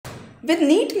with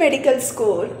NEET medical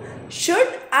score, should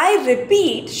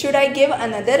I give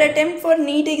another attempt for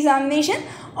NEET examination,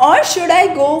 or should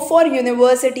I go for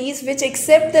universities which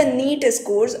accept the NEET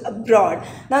scores abroad?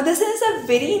 Now this is a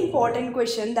very important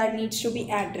question that needs to be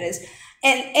addressed.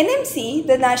 And NMC,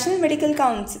 the National Medical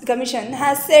Commission,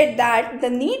 has said that the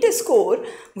NEET score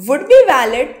would be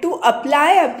valid to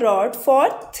apply abroad for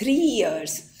 3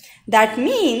 years. That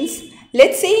means,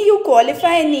 let's say you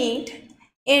qualify NEET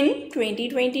in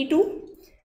 2022.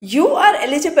 You are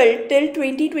eligible till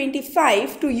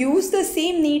 2025 to use the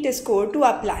same NEET score to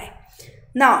apply.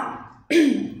 Now,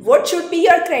 what should be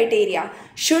your criteria?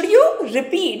 Should you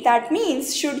repeat? That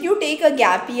means, should you take a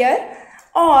gap year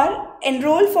or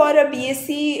enroll for a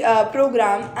BSc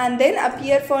program and then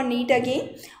appear for NEET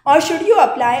again, or should you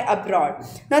apply abroad?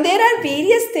 Now there are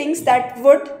various things that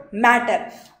would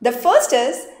matter. The first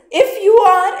is, if you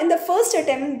are in the first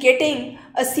attempt getting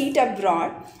a seat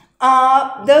abroad,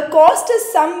 the cost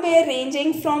is somewhere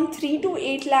ranging from 3 to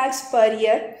 8 lakhs per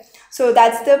year. So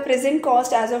that's the present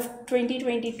cost as of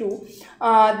 2022.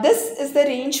 This is the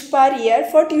range per year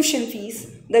for tuition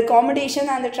fees. The accommodation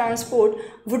and the transport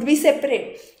would be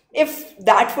separate. If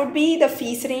that would be the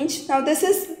fees range, now this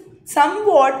is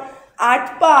somewhat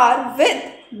at par with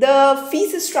the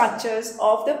fees structures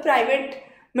of the private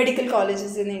medical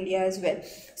colleges in India as well.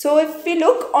 So if we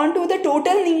look onto the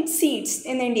total NEET seats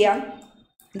in India,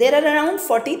 there are around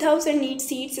 40,000 NEET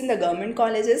seats in the government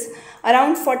colleges,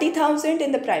 around 40,000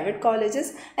 in the private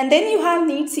colleges, and then you have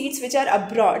NEET seats which are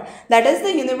abroad. That is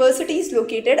the universities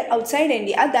located outside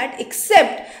India that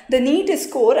accept the NEET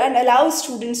score and allow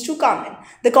students to come in.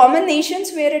 The common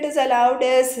nations where it is allowed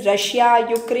is Russia,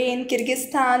 Ukraine,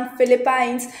 Kyrgyzstan,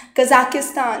 Philippines,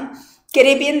 Kazakhstan,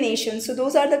 Caribbean nations. So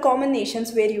those are the common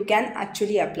nations where you can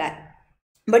actually apply.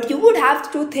 But you would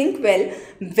have to think well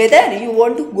whether you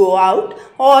want to go out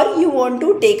or you want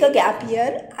to take a gap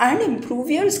year and improve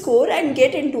your score and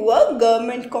get into a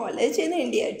government college in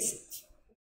India itself.